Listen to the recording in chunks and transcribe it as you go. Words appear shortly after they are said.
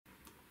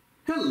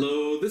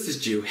Hello, this is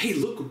Jew. Hey,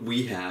 look what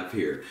we have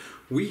here.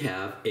 We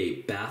have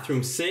a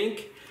bathroom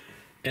sink,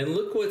 and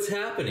look what's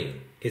happening.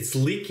 It's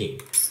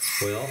leaking.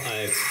 Well,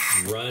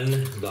 I've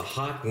run the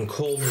hot and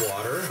cold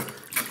water,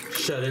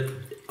 shut it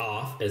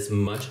off as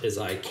much as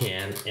I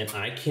can, and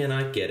I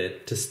cannot get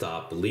it to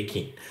stop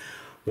leaking.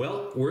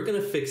 Well, we're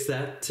gonna fix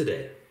that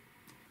today.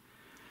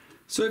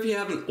 So if you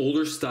have an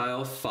older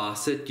style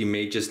faucet, you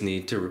may just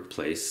need to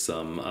replace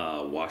some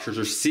washers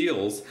or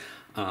seals.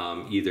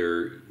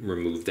 Either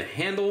remove the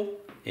handle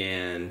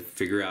and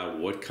figure out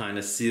what kind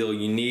of seal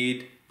you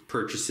need,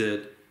 purchase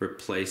it,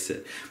 replace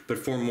it. But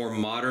for more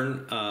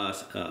modern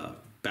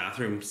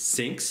bathroom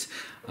sinks,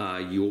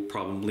 you will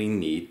probably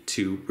need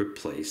to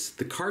replace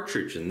the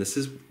cartridge, and this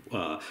is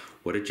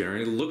what it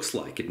generally looks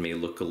like. It may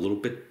look a little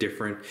bit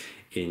different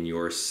in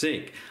your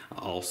sink.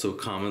 Also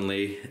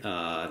commonly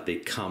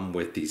they come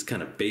with these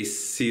kind of base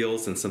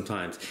seals and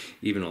sometimes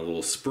even a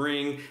little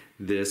spring.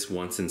 This,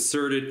 once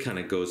inserted, kind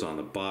of goes on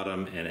the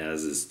bottom, and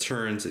as this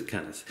turns, it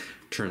kind of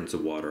turns the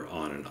water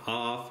on and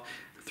off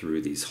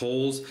through these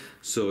holes.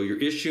 So your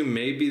issue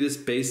may be this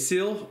base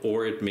seal,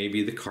 or it may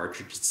be the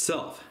cartridge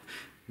itself.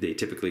 They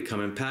typically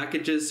come in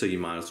packages, so you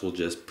might as well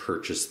just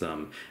purchase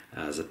them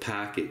as a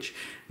package.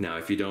 Now,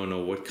 if you don't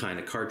know what kind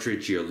of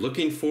cartridge you're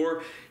looking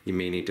for, you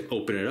may need to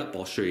open it up.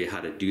 I'll show you how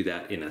to do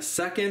that in a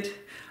second.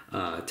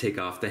 Take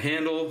off the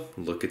handle,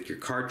 look at your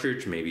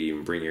cartridge, maybe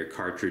even bring your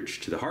cartridge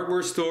to the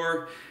hardware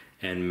store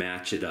and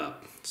match it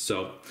up.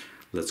 So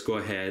let's go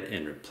ahead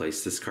and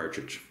replace this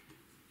cartridge.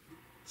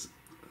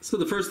 So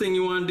the first thing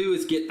you want to do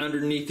is get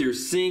underneath your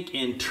sink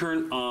and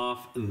turn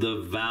off the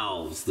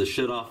valves, the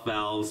shut-off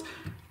valves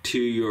to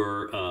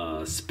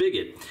your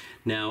spigot.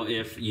 Now,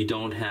 if you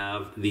don't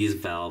have these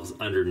valves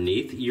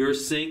underneath your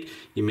sink,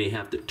 you may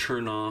have to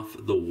turn off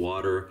the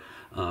water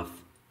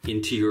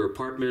into your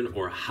apartment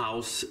or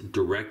house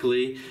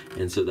directly,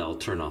 and so that'll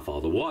turn off all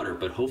the water.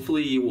 But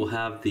hopefully you will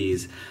have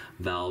these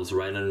valves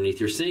right underneath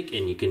your sink,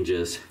 and you can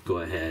just go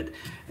ahead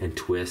and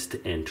twist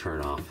and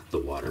turn off the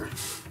water.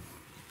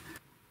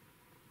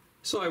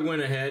 So I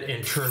went ahead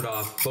and turned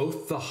off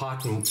both the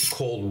hot and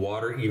cold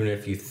water. Even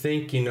if you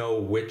think you know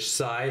which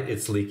side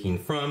it's leaking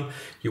from,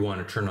 you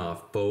want to turn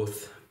off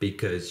both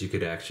because you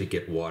could actually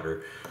get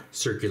water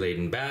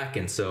circulating back,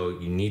 and so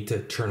you need to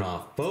turn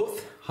off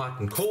both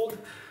hot and cold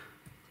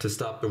to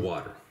stop the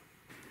water.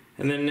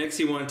 And then next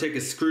you want to take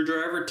a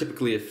screwdriver,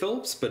 typically a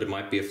Phillips, but it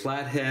might be a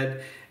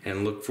flathead,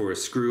 and look for a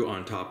screw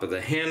on top of the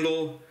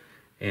handle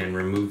and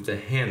remove the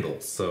handle.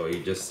 So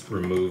you just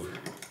remove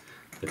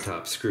the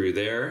top screw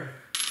there.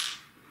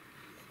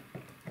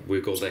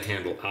 Wiggle the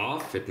handle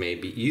off. It may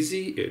be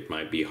easy, it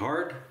might be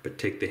hard, but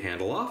take the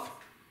handle off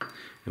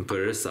and put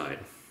it aside.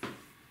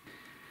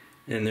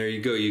 And there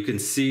you go. You can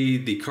see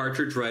the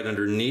cartridge right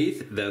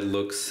underneath that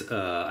looks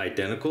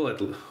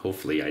identical,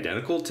 hopefully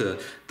identical to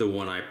the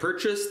one I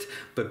purchased.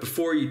 But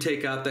before you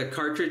take out that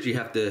cartridge, you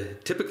have to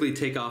typically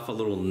take off a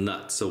little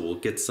nut. So we'll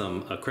get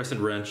a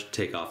crescent wrench to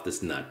take off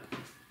this nut.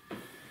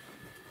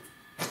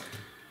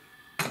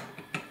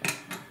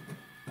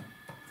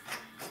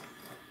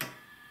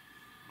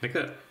 Like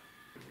that.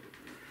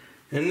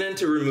 And then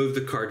to remove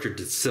the cartridge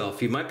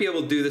itself, you might be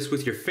able to do this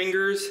with your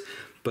fingers,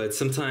 but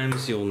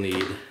sometimes you'll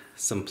need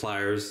some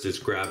pliers,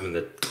 just grabbing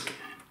the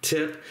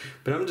tip.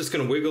 But I'm just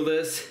gonna wiggle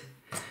this,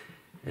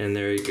 and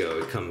there you go,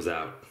 it comes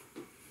out.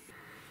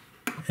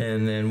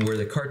 And then where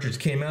the cartridge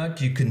came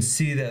out, you can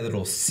see that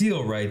little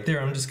seal right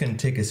there. I'm just gonna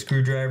take a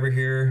screwdriver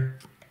here,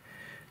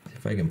 see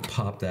if I can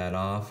pop that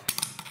off.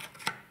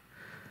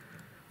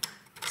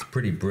 It's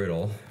pretty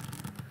brittle.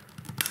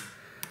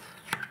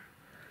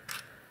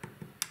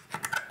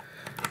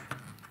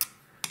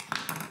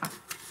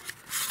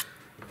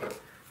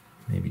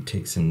 Maybe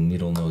take some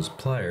needle nose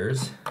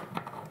pliers.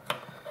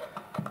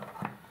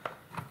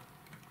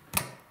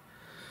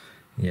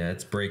 Yeah,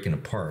 it's breaking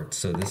apart,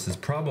 so this is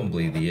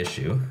probably the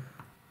issue.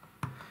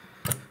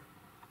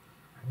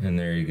 And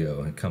there you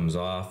go, it comes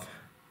off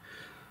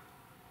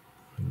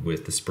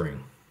with the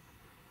spring.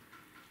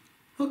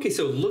 Okay,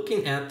 so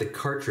looking at the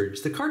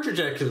cartridge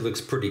actually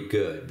looks pretty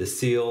good. The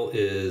seal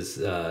is,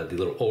 the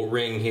little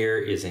O-ring here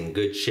is in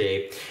good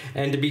shape.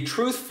 And to be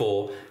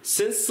truthful,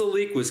 since the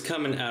leak was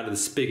coming out of the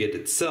spigot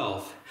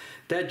itself,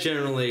 that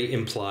generally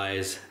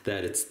implies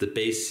that it's the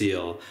base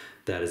seal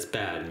that is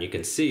bad. And you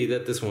can see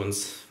that this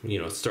one's,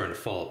 starting to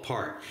fall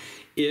apart.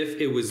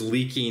 If it was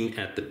leaking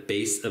at the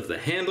base of the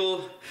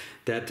handle,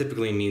 that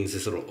typically means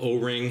this little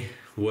O-ring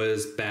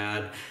was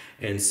bad.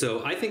 And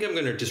so I think I'm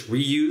gonna just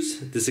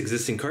reuse this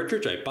existing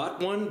cartridge. I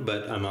bought one,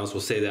 but I might as well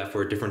save that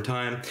for a different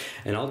time,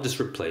 and I'll just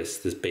replace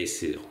this base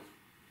seal.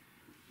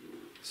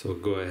 So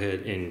go ahead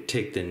and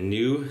take the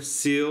new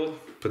seal,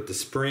 put the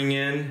spring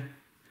in,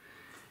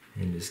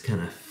 and just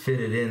kind of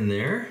fit it in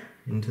there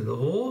into the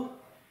hole.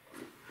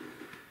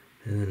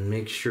 And then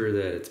make sure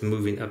that it's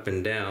moving up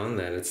and down,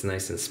 that it's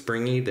nice and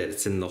springy, that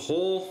it's in the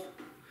hole.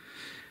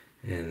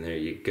 And there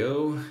you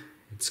go,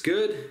 it's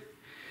good.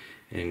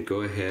 And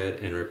go ahead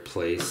and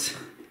replace,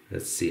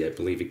 let's see, I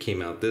believe it came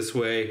out this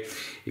way.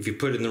 If you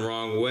put it in the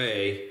wrong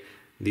way,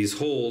 these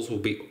holes will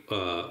be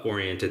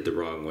oriented the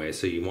wrong way.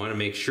 So you want to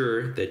make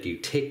sure that you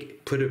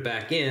put it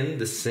back in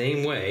the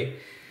same way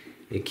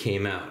it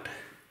came out.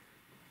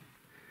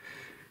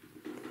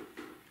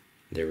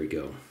 There we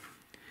go.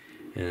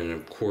 And then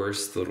of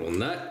course the little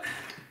nut.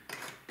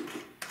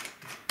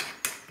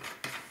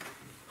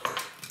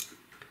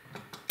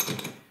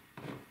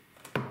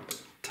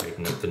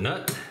 Tighten up the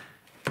nut.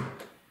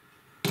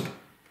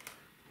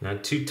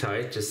 Not too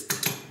tight, just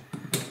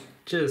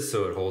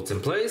so it holds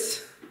in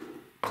place.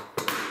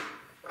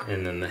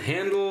 And then the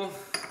handle.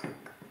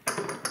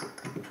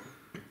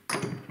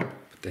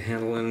 Put the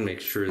handle in,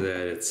 make sure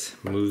that it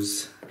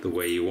moves the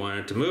way you want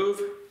it to move.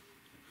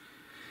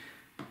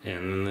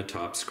 And then the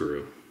top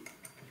screw.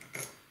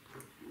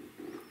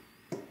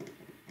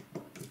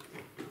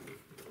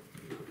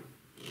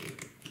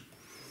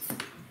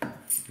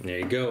 There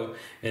you go.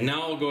 And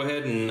now I'll go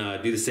ahead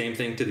and do the same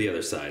thing to the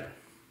other side.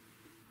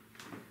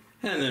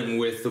 And then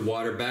with the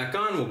water back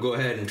on, we'll go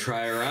ahead and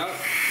try her out.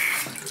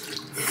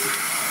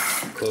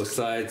 Both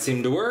sides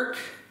seem to work.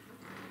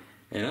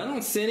 And I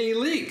don't see any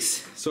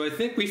leaks. So I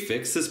think we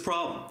fixed this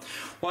problem.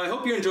 Well, I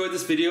hope you enjoyed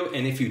this video,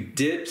 and if you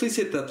did, please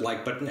hit that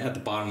like button at the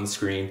bottom of the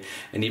screen,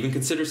 and even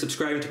consider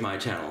subscribing to my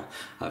channel.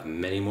 I have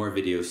many more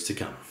videos to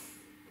come.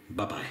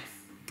 Bye-bye.